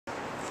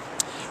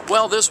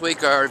Well, this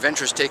week our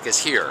adventures take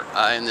us here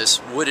in this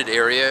wooded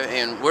area.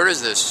 And where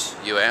is this,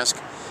 you ask?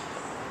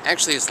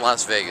 Actually, it's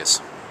Las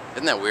Vegas.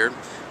 Isn't that weird?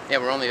 Yeah,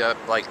 we're only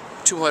like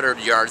 200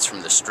 yards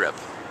from the Strip.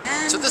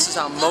 So this is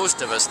how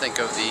most of us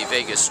think of the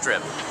Vegas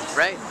Strip,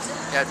 right?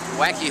 You got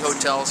wacky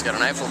hotels, got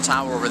an Eiffel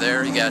Tower over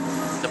there, you got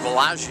the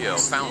Bellagio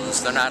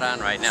fountains. They're not on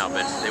right now,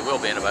 but they will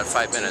be in about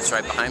 5 minutes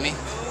right behind me.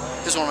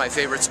 This is one of my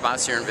favorite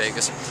spots here in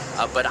Vegas.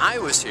 But I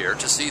was here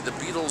to see the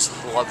Beatles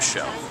Love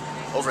Show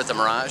over at the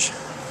Mirage.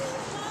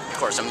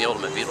 Of course, I'm the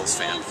ultimate Beatles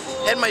fan.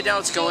 Had my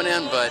doubts going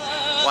in, but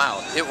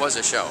wow, it was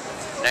a show.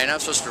 Now, you're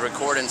not supposed to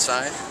record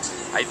inside.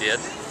 I did.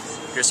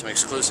 Here's some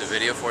exclusive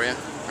video for you,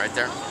 right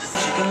there. You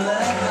can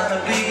learn how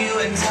to be you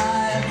in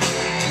time.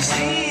 It's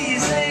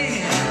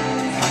easy.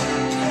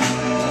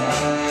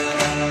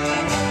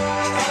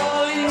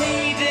 All you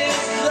need is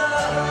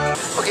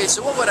love. Okay,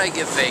 so what would I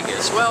give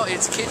Vegas? Well,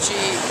 it's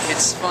kitschy,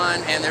 it's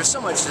fun, and there's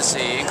so much to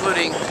see,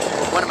 including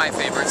one of my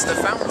favorites, the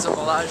Fountains of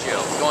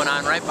Bellagio, going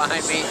on right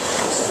behind me.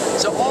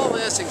 So all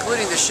this,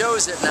 including the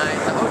shows at night,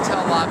 the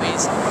hotel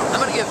lobbies,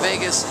 I'm going to give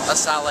Vegas a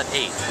solid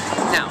 8.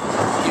 Now,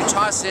 you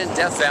toss in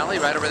Death Valley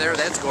right over there,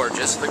 that's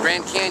gorgeous. The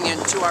Grand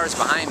Canyon, 2 hours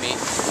behind me.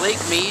 Lake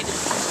Mead,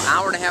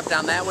 hour and a half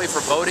down that way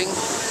for boating.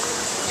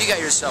 You got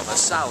yourself a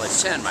solid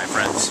 10, my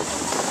friends.